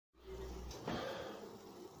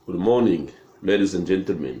Good morning, ladies and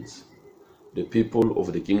gentlemen, the people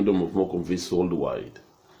of the Kingdom of Mokonvis worldwide.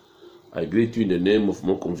 I greet you in the name of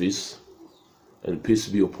Mokonvis, and peace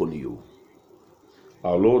be upon you.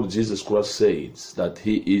 Our Lord Jesus Christ says that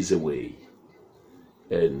He is a way,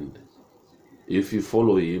 and if you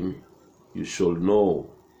follow Him, you shall know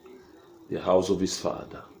the house of His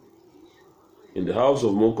Father. In the house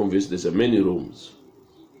of Mokonvis, there's many rooms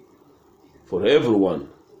for everyone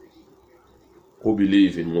who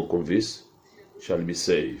believe in Mokonvis shall be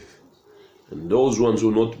saved, and those ones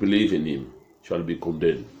who not believe in Him shall be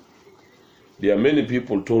condemned. There are many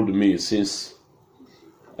people told me since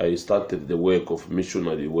I started the work of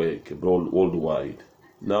missionary work worldwide,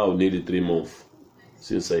 now nearly 3 months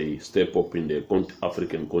since I step up in the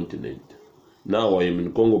African continent. Now I am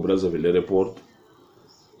in Congo Brazzaville airport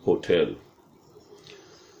hotel.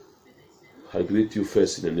 I greet you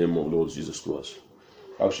first in the name of Lord Jesus Christ.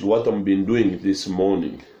 Actually, what I've been doing this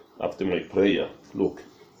morning after my prayer, look,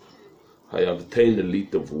 I have 10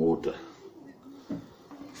 liters of water.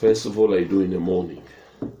 First of all, I do in the morning.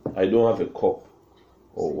 I don't have a cup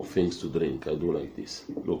or things to drink. I do like this.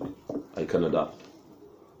 Look, I can adapt.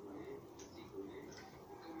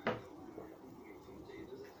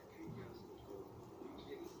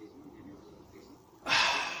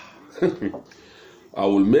 I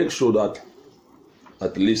will make sure that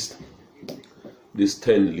at least this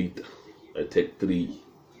 10 liters, I take 3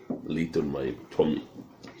 liters in my tummy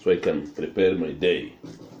so I can prepare my day.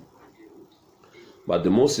 But the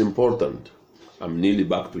most important, I'm nearly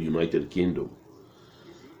back to United Kingdom.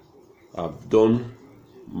 I've done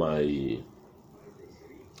my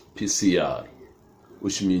PCR,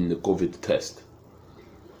 which means the COVID test,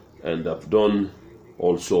 and I've done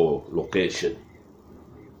also location,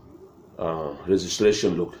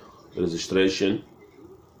 registration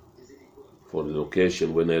for the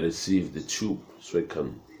location when I receive the tube, so I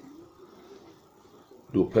can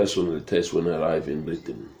do personal test when I arrive in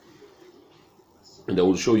Britain. And I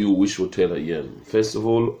will show you which hotel I am. First of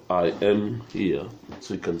all, I am here,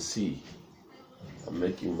 so you can see I'm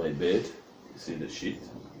making my bed. You see the sheet?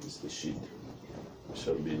 This is the sheet which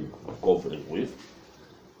I've been covering with.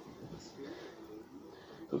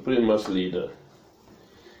 So pretty much leader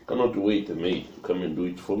cannot wait a maid to come and do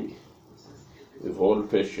it for me. With all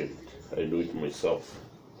patience, I do it myself.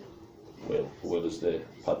 Well, where is the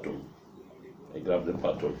pattern? I grab the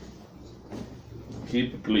pattern.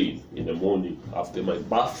 Keep clean in the morning after my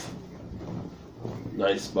bath.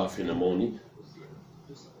 Nice bath in the morning.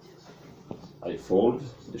 I fold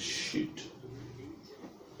the sheet.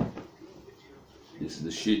 This is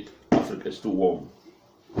the sheet. Africa is too warm.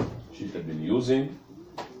 Sheet I've been using.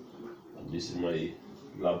 And this is my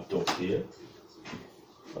laptop here,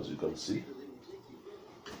 as you can see.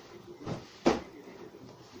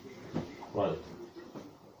 Right.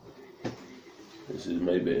 This is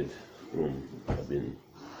my bedroom. I've been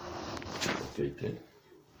located.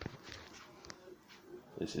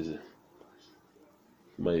 This is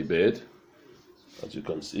my bed, as you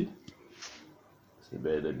can see. It's the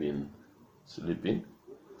bed I've been sleeping.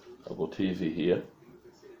 I got TV here.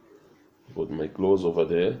 I got my clothes over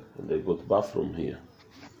there, and I got bathroom here.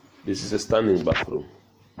 This is a standing bathroom.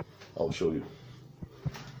 I'll show you.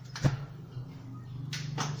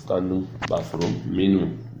 Standing bathroom,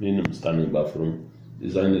 minimum standing bathroom,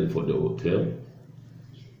 designed for the hotel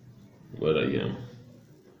where I am.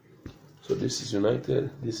 So this is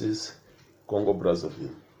United, this is Congo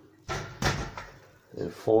Brazzaville.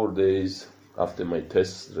 And 4 days after my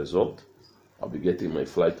test result, I'll be getting my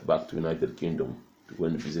flight back to United Kingdom to go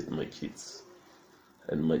and visit my kids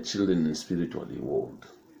and my children in the spiritual world.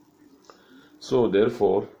 So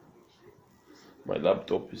therefore, my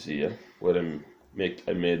laptop is here where I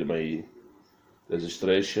made my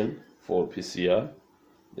registration for PCR.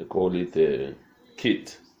 They call it a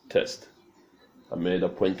kit test. I made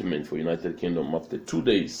appointment for United Kingdom. After 2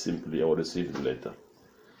 days, simply I will receive the letter.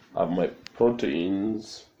 I have my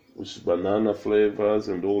proteins, which is banana flavors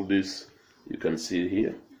and all this. You can see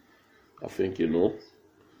here. I think you know.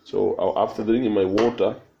 So after drinking my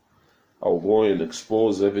water, I'll go and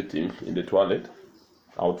expose everything in the toilet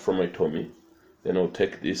out from my tummy. Then I'll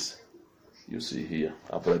take this. You see here,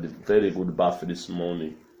 I've had a very good bath this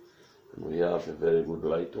morning. And we have a very good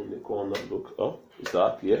light on the corner. Look, oh, it's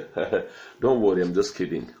dark, yeah? Don't worry, I'm just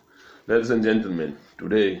kidding. Ladies and gentlemen,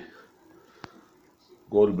 today,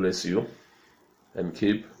 God bless you and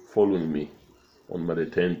keep following me on my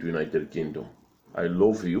return to United Kingdom. I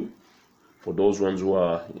love you. For those ones who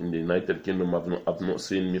are in the United Kingdom, have not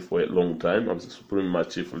seen me for a long time. I'm the Supreme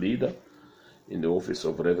Chief Leader in the office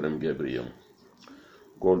of Reverend Gabriel.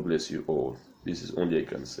 God bless you all. This is only I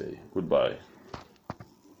can say. Goodbye.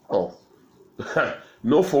 Oh,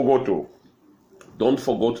 no forgot to. Don't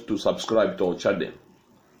forget to subscribe to our channel,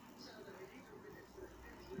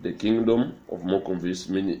 The Kingdom of Mokonvis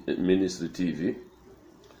Ministry TV.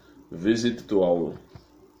 Visit to our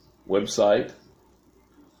website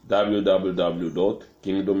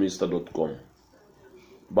www.kingdomista.com.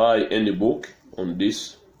 Buy any book on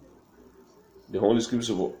this, the Holy Scriptures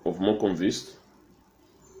of Mokonvis.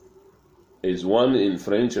 Is one in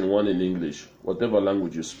French and one in English, whatever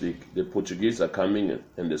language you speak. The Portuguese are coming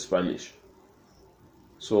and the Spanish.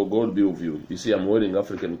 So God be with you. You see, I'm wearing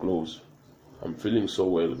African clothes. I'm feeling so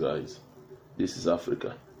well, guys. This is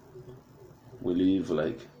Africa. We live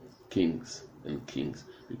like kings and kings.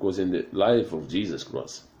 Because in the life of Jesus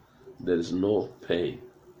Christ, there is no pain,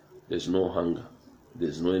 there's no hunger,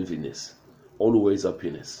 there's no enviness, always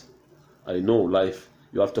happiness. I know life,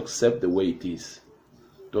 you have to accept the way it is.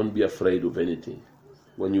 Don't be afraid of anything.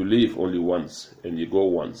 When you live only once and you go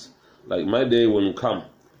once, like my day when you come,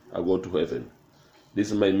 I go to heaven.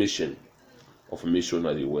 This is my mission of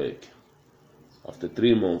missionary work. After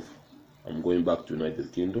 3 months, I'm going back to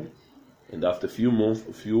United Kingdom, and after few more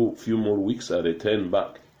weeks, I return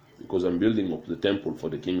back because I'm building up the temple for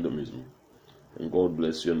the kingdomism. And God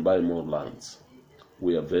bless you and buy more lands.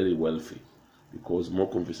 We are very wealthy because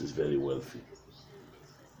Mokonvis is very wealthy.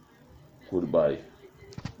 Goodbye.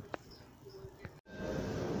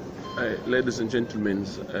 Ladies and gentlemen,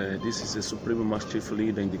 this is the Supreme Master Chief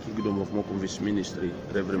Leader in the Kingdom of Mokonvis Ministry,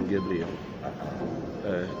 Reverend Gabriel.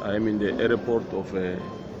 I am in the airport of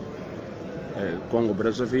Congo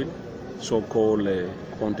Brazzaville, so-called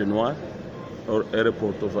NOIRE, or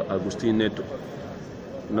airport of Agustin Neto.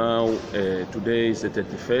 Now, today is the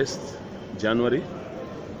 31st January.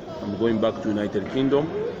 I'm going back to United Kingdom.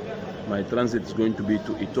 My transit is going to be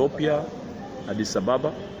to Ethiopia, Addis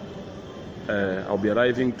Ababa. I'll be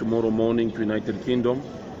arriving tomorrow morning to United Kingdom,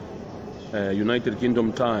 United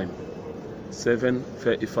Kingdom time,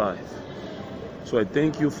 7:35. So I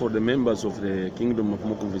thank you for the members of the Kingdom of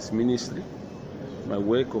Mokonvis Ministry. My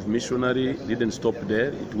work of missionary didn't stop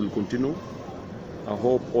there, it will continue. I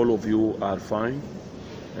hope all of you are fine,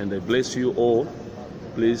 and I bless you all.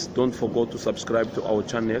 Please don't forget to subscribe to our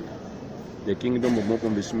channel, The Kingdom of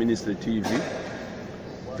Mokonvis Ministry TV.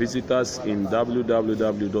 Visit us in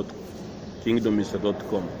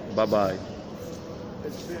www.kingdomista.com. Bye-bye.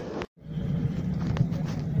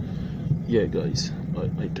 Yeah, guys,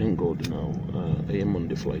 I thank God now. I am on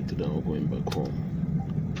the flight now, going back home.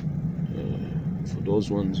 For those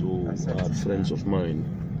ones who are friends of mine,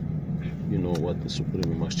 you know what the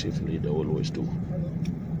Supreme Master Chief Leader always do.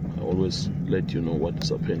 I always let you know what is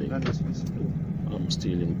happening. I'm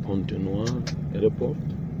still in NOIRE Airport,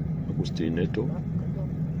 Agustin Neto.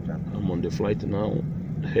 I'm on the flight now,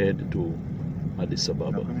 head to Addis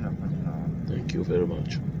Ababa. Thank you very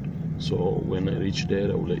much. So when I reach there,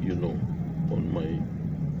 I will let you know on my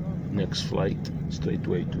next flight straight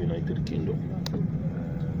away to United Kingdom.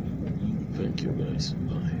 Thank you, guys.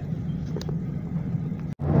 Bye.